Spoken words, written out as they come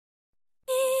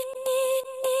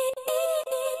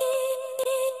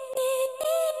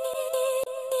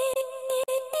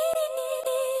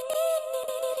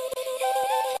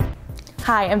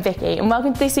Hi, I'm Vicky and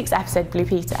welcome to this week's episode of Blue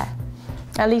Peter.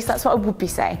 At least that's what I would be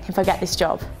saying if I get this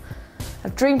job.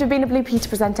 I've dreamed of being a Blue Peter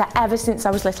presenter ever since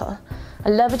I was little. I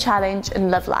love a challenge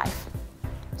and love life.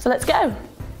 So let's go.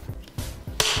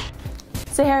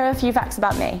 So here are a few facts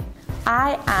about me.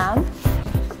 I am...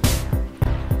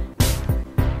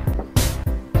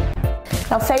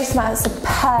 Now face masks are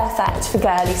perfect for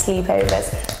girly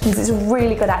sleepovers because it's a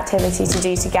really good activity to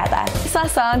do together. It's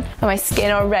that's on and my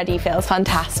skin already feels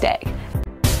fantastic.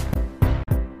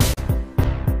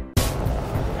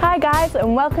 Hi guys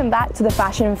and welcome back to the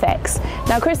Fashion Fix.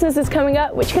 Now Christmas is coming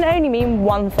up, which can only mean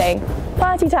one thing: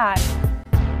 party time.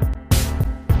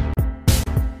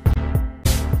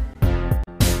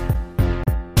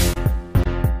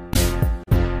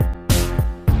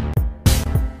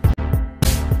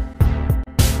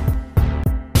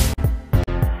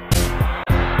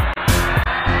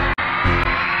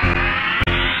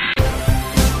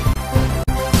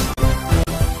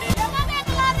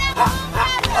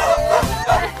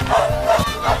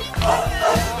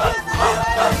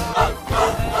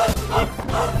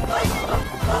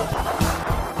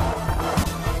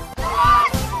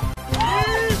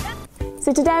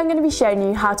 So today I'm going to be showing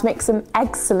you how to make some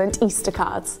excellent Easter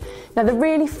cards. Now they're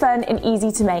really fun and easy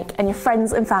to make and your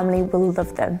friends and family will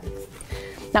love them.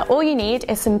 Now all you need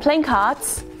is some plain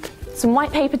cards, some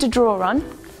white paper to draw on,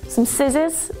 some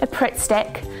scissors, a Pritt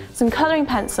stick, some colouring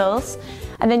pencils,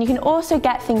 and then you can also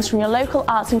get things from your local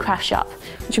arts and crafts shop,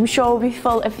 which I'm sure will be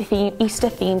full of Easter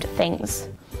themed things.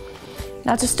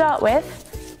 Now to start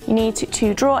with, you need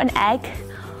to draw an egg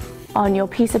on your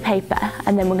piece of paper,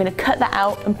 and then we're going to cut that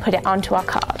out and put it onto our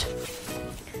card.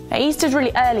 Now Easter's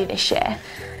really early this year,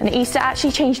 and Easter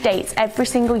actually changed dates every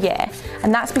single year,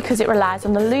 and that's because it relies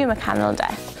on the lunar calendar.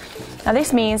 Now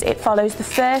this means it follows the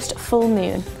first full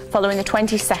moon following the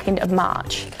 22nd of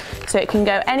March. So it can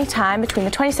go any time between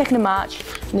the 22nd of March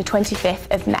and the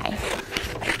 25th of May.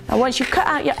 Now once you've cut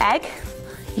out your egg,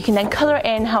 you can then colour it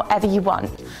in however you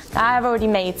want. Now I've already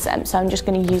made some, so I'm just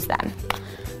going to use them.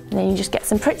 And then you just get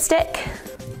some Pritt stick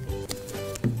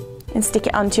and stick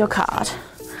it onto your card.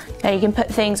 Now you can put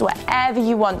things wherever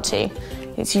you want to.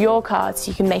 It's your card,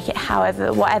 so you can make it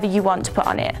whatever you want to put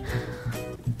on it.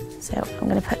 So I'm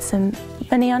going to put some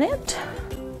bunny on it.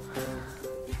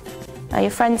 Now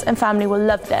your friends and family will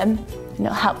love them and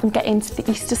it'll help them get into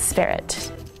the Easter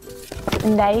spirit.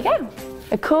 And there you go,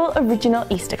 a cool original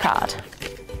Easter card.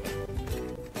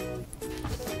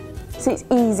 So it's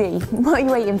easy. What are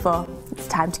you waiting for? It's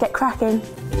time to get cracking.